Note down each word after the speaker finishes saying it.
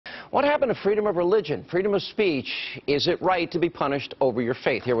What happened to freedom of religion, freedom of speech? Is it right to be punished over your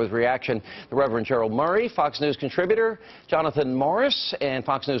faith? Here with reaction, the Reverend Gerald Murray, Fox News contributor, Jonathan Morris, and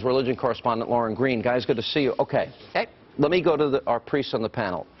Fox News religion correspondent Lauren Green. Guys, good to see you. Okay. Let me go to our priests on the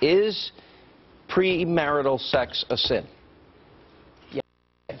panel. Is premarital sex a sin? Yeah.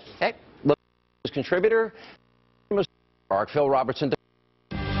 Okay. News contributor, Phil Robertson.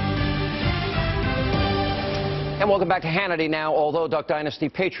 And welcome back to Hannity. Now, although Duck Dynasty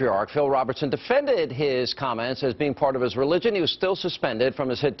patriarch Phil Robertson defended his comments as being part of his religion, he was still suspended from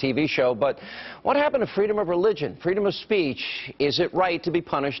his hit TV show. But what happened to freedom of religion, freedom of speech? Is it right to be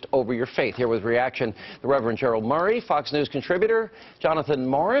punished over your faith? Here with reaction, the Reverend Gerald Murray, Fox News contributor, Jonathan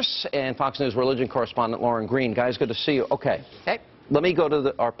Morris, and Fox News religion correspondent Lauren Green. Guys, good to see you. Okay. Let me go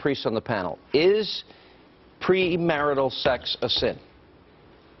to our priests on the panel. Is premarital sex a sin?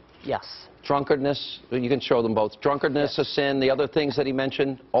 Yes. Drunkardness, you can show them both. Drunkardness, yes. A sin. The other things that he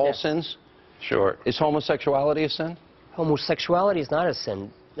mentioned, all yes. Sins? Sure. Is homosexuality a sin? Homosexuality is not a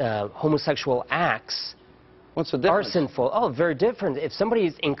sin. Homosexual acts What's the difference? Are sinful. Oh, very different. If somebody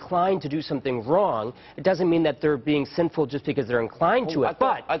is inclined to do something wrong, it doesn't mean that they're being sinful just because they're inclined to it.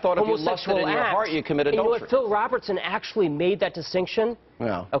 I thought if you lusted in your heart, you commit adultery. You know what? Phil Robertson actually made that distinction.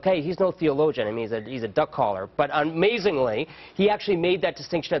 Yeah. Okay, he's no theologian. I mean, he's a duck caller. But amazingly, he actually made that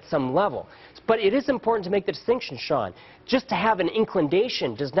distinction at some level. But it is important to make the distinction, Sean. Just to have an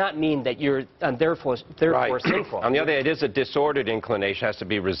inclination does not mean that you're therefore right. sinful. On the other hand, it is a disordered inclination, has to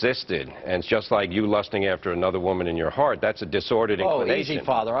be resisted. And it's just like you lusting after another woman in your heart. That's a disordered inclination. Oh, easy,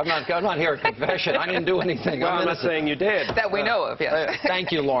 Father. I'm not here at confession. I didn't do anything. Well, I'm not saying you did. That we know of, yes.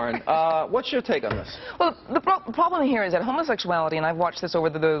 Thank you, Lauren. What's your take on this? Well, the problem here is that homosexuality, and I've watched this over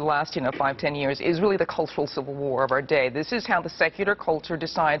the last, 5-10 years, is really the cultural civil war of our day. This is how the secular culture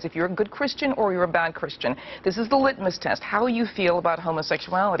decides if you're a good Christian or you're a bad Christian. This is the litmus test, how you feel about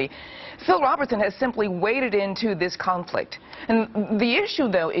homosexuality. Phil Robertson has simply waded into this conflict. And the issue,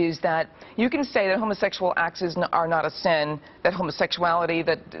 though, is that you can say that homosexual acts are not a sin, that homosexuality,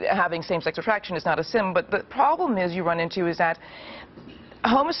 that having same-sex attraction is not a sin, but the problem is you run into is that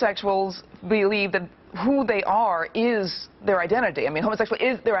homosexuals believe that who they are is their identity. I mean, homosexual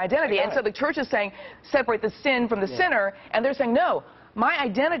is their identity, and so the church is saying separate the sin from the sinner, and they're saying no. My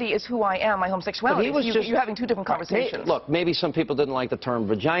identity is who I am, my homosexuality. You're having two different conversations. Look, maybe some people didn't like the term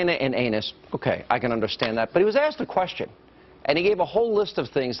vagina and anus. Okay, I can understand that. But he was asked a question, and he gave a whole list of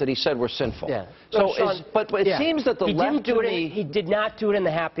things that he said were sinful. Yeah. So, Sean, but it seems that the left he did not do it in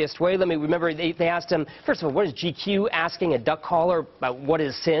the happiest way. Let me remember, they asked him, first of all, what is GQ asking a duck caller about what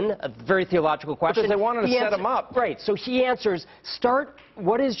is sin? A very theological question. Because they wanted to set him up. Right. So he answers,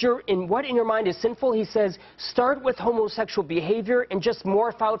 what in your mind is sinful? He says, start with homosexual behavior and just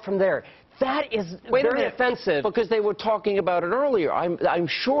morph out from there. That is very offensive. Because they were talking about it earlier. I'm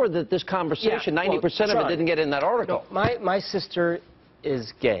sure that this conversation, 90% of it didn't get in that article. No, my sister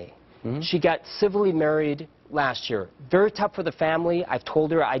is gay. Mm-hmm. She got civilly married last year. Very tough for the family. I've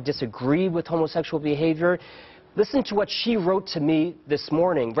told her I disagree with homosexual behavior. Listen to what she wrote to me this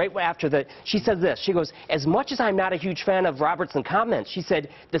morning, right after that. She said this. She goes, as much as I'm not a huge fan of Robertson comments, she said,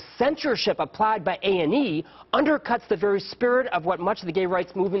 the censorship applied by A&E undercuts the very spirit of what much of the gay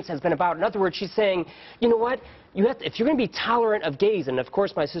rights movement has been about. In other words, she's saying, you know what? If you're going to be tolerant of gays, and of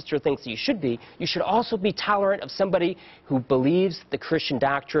course my sister thinks you should also be tolerant of somebody who believes the Christian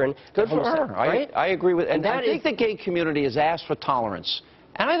doctrine. Good for her. Right? I agree with and I think the gay community has asked for tolerance.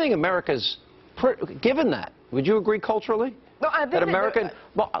 And I think America's given that. Would you agree culturally? No, I think that American...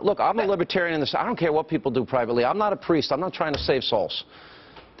 Well, look, I'm a libertarian in this. I don't care what people do privately. I'm not a priest. I'm not trying to save souls.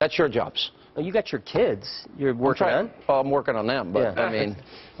 That's your jobs. Well, you got your kids you're working on. Well, I'm working on them, but I mean...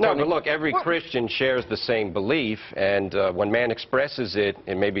 No, but look, every Christian shares the same belief, and when man expresses it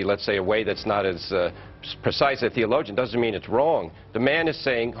in maybe, let's say, a way that's not as precise as a theologian, doesn't mean it's wrong. The man is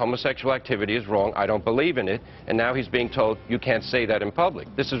saying homosexual activity is wrong, I don't believe in it, and now he's being told you can't say that in public.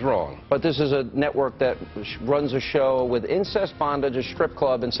 This is wrong. But this is a network that runs a show with incest, bondage, a strip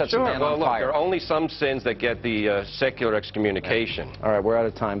club, and sets a man on fire. There are only some sins that get the secular excommunication. All right, we're out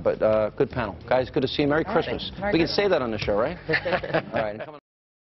of time, but good panel. Guys, good to see you. Merry Christmas. We can say that on the show, right? All right.